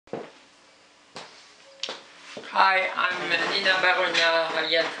Hi, I'm Nina Baronina,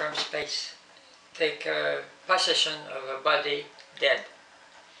 alien from space. Take possession of a body dead.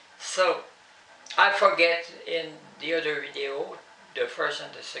 So, I forget in the other video, the first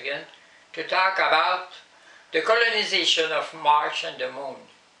and the second, to talk about the colonization of Mars and the Moon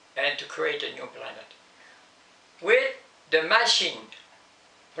and to create a new planet. With the machine,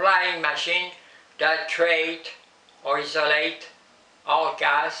 flying machine that create or isolate all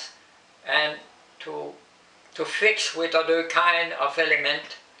gas and to fix with other kind of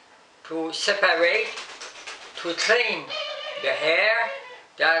element, to separate, to clean the air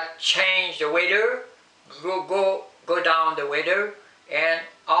that change the weather, go down the weather, and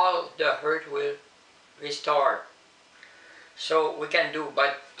all the earth will restore. So we can do,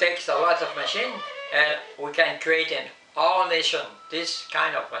 but takes a lot of machine, and we can create in all nation this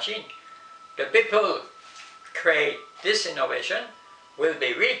kind of machine. The people create this innovation will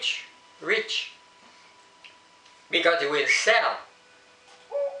be rich, because they will sell.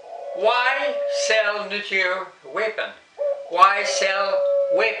 Why sell nuclear weapon? Why sell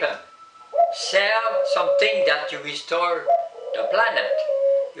weapon? Sell something that you restore the planet.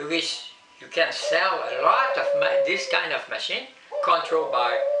 You can sell a lot of this kind of machine controlled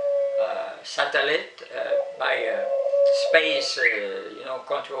by satellite, by space,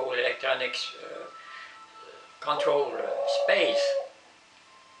 control electronics, control space.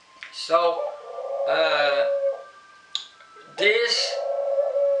 So this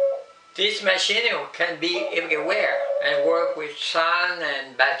machine can be everywhere and work with sun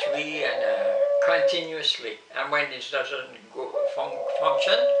and battery and continuously. And when it doesn't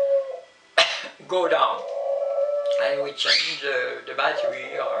function, go down and we change the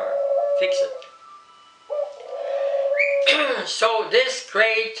battery or fix it. So this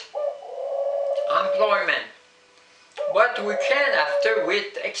create employment. But we can, after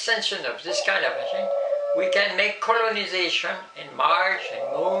with extension of this kind of machine, we can make colonization in Mars and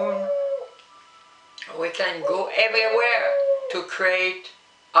Moon. We can go everywhere to create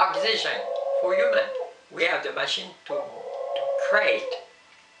oxygen for human. We have the machine to create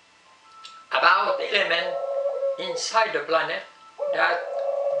about elements inside the planet that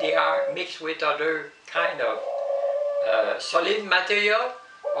they are mixed with other kind of solid material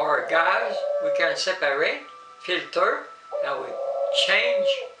or gas. We can separate, filter, and we change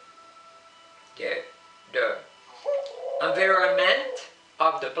the environment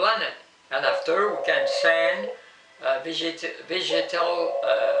of the planet. And after we can send vegetal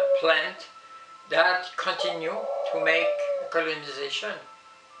plant that continue to make colonization.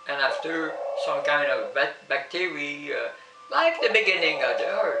 And after some kind of bacteria, like the beginning of the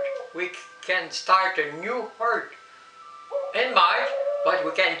earth, we can start a new earth in Mars, but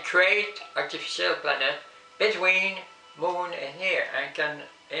we can create artificial planet between Moon and here, and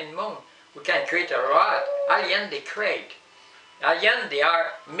in Moon. We can create a lot. Alien they create. Alien they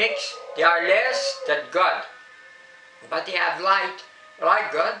are mixed, they are less than God. But they have light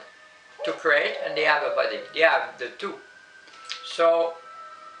like God to create, and they have a body. They have the two. So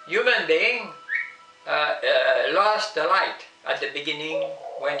human being lost the light at the beginning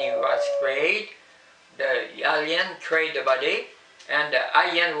when he was created. The alien create the body, and the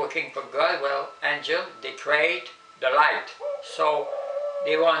alien working for God, well, angel, they create the light. So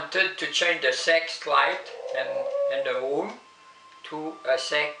they wanted to change the sex light in the womb to a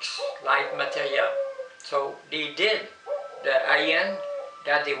sex light material. So they did. The alien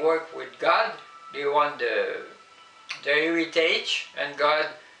that they work with God, they want the heritage, and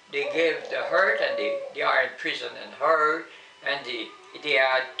God, they give the earth, and they are in prison in earth, and they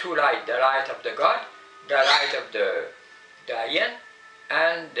are two light, the light of the God, the light of the alien,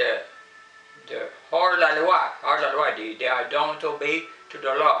 and the hors la loi, they don't obey to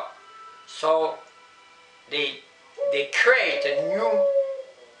the law. So they create a new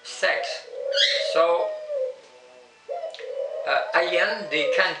sex. So alien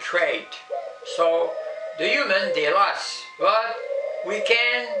they can create. So the human they lost, but we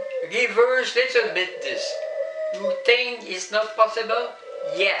can reverse little bit this. You think it's not possible?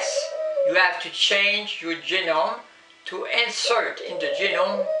 Yes. You have to change your genome to insert in the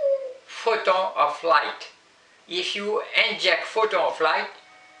genome photon of light. If you inject photon of light,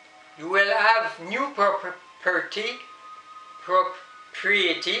 you will have new propriety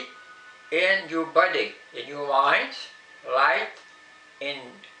in your body, in your mind, light in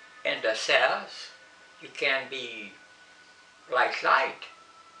the cells. You can be like light,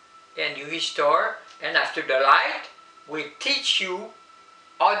 and you restore, and after the light will teach you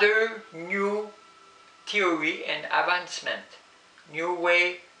other new theory and advancement, new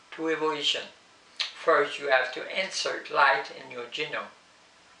way to evolution. First you have to insert light in your genome.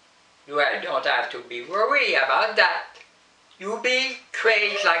 You don't have to be worried about that. You be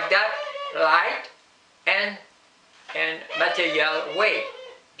create like that light and material weight,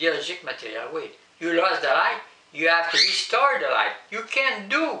 biologic material weight. You lost the light, you have to restore the light. You can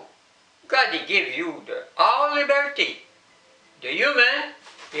do. God give you all liberty. The human,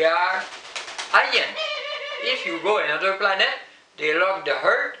 they are alien. If you go another planet, they look the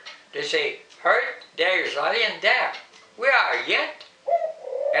Earth, they say, Earth, there is alien there. We are yet.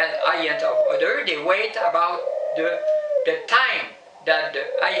 And alien of other, they wait about the time that the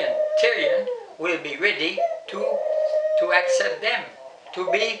alien Tyrian will be ready to accept them. To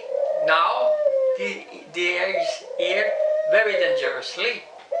be now, there is here very dangerously.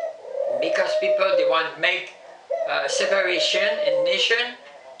 Because people, they want to make separation in nation,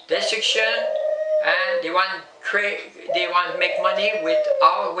 destruction, and they want to make money with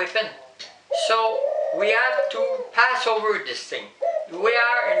our weapon. So we have to pass over this thing. We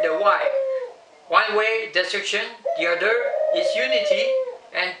are in the why. One way destruction, the other is unity,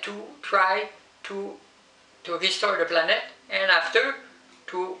 and to try to restore the planet, and after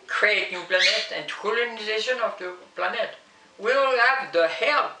to create new planet and colonization of the planet. We will have the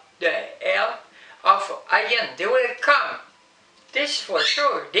help of alien. They will come. This for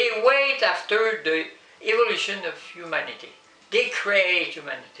sure. They wait after the evolution of humanity. They create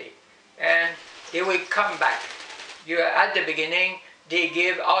humanity, and they will come back. At the beginning, they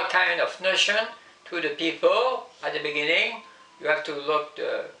give all kind of notion to the people. At the beginning, you have to look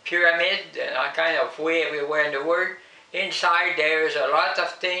the pyramid and all kind of way everywhere in the world. Inside there is a lot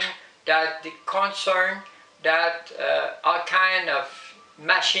of things that concern that all kind of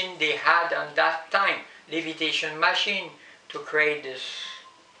machine they had on that time, levitation machine to create this,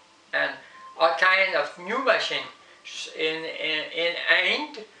 and all kind of new machine. In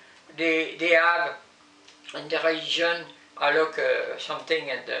Inde, they have in the region. I look something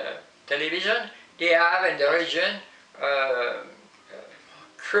in the television. They have in the region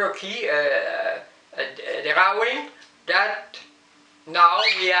croquis, drawing that now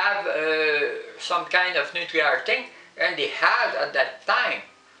we have some kind of nuclear thing, and they had at that time,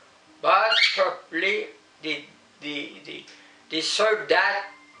 but probably they served that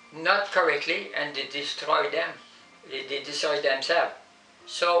not correctly, and they destroy them. They destroy themselves.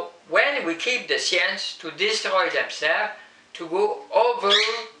 So when we keep the science to destroy themselves, to go over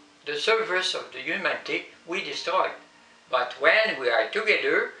the surface of the humanity, we destroy. But when we are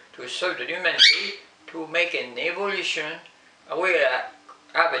together to serve the humanity, to make an evolution, we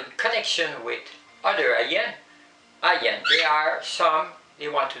have a connection with other alien. They are some they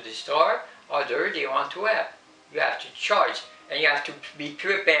want to destroy, others they want to help. You have to charge, and you have to be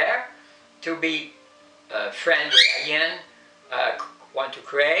prepared to be friend with alien, want to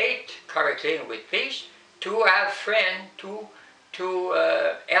create correctly and with peace, to have friend to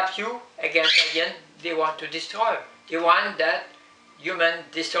help you against alien they want to destroy. They want that human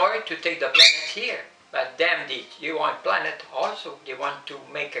destroyed to take the planet here. But them, you want planet also. They want to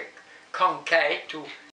make a conquest to